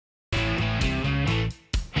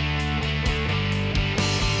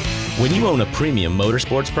When you own a premium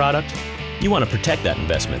motorsports product, you want to protect that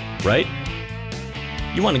investment, right?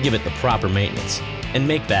 You want to give it the proper maintenance and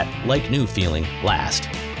make that like-new feeling last.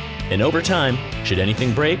 And over time, should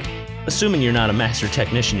anything break, assuming you're not a master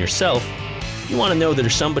technician yourself, you want to know that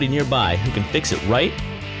there's somebody nearby who can fix it right,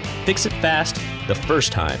 fix it fast, the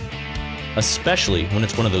first time. Especially when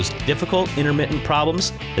it's one of those difficult, intermittent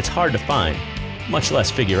problems that's hard to find, much less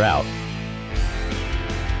figure out.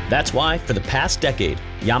 That's why, for the past decade,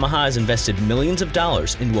 Yamaha has invested millions of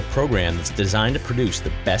dollars into a program that's designed to produce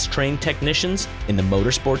the best trained technicians in the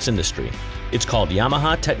motorsports industry. It's called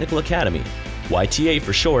Yamaha Technical Academy, YTA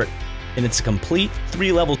for short, and it's a complete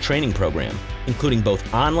 3-level training program, including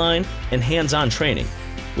both online and hands-on training,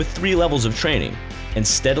 with 3 levels of training and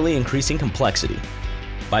steadily increasing complexity.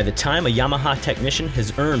 By the time a Yamaha technician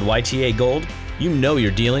has earned YTA Gold, you know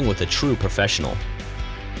you're dealing with a true professional.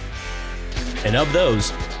 And of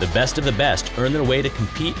those, the best of the best earn their way to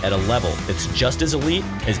compete at a level that's just as elite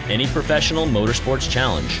as any professional motorsports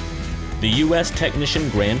challenge. The US Technician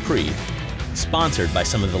Grand Prix, sponsored by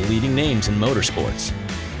some of the leading names in motorsports,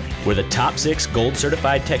 where the top 6 gold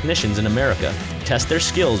certified technicians in America test their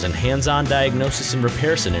skills in hands-on diagnosis and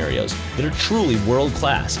repair scenarios that are truly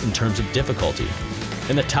world-class in terms of difficulty.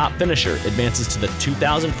 And the top finisher advances to the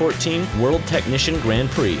 2014 World Technician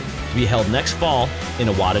Grand Prix to be held next fall in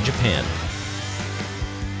Iwata, Japan.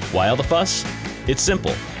 Why all the fuss? It's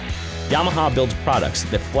simple. Yamaha builds products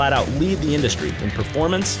that flat out lead the industry in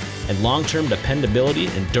performance and long-term dependability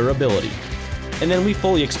and durability. And then we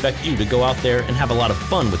fully expect you to go out there and have a lot of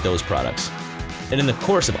fun with those products. And in the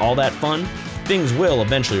course of all that fun, things will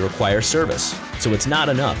eventually require service. So it's not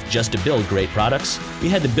enough just to build great products. We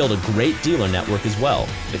had to build a great dealer network as well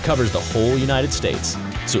that covers the whole United States.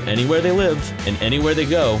 So anywhere they live and anywhere they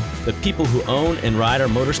go, the people who own and ride our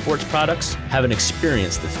motorsports products have an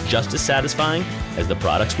experience that's just as satisfying as the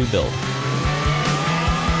products we build.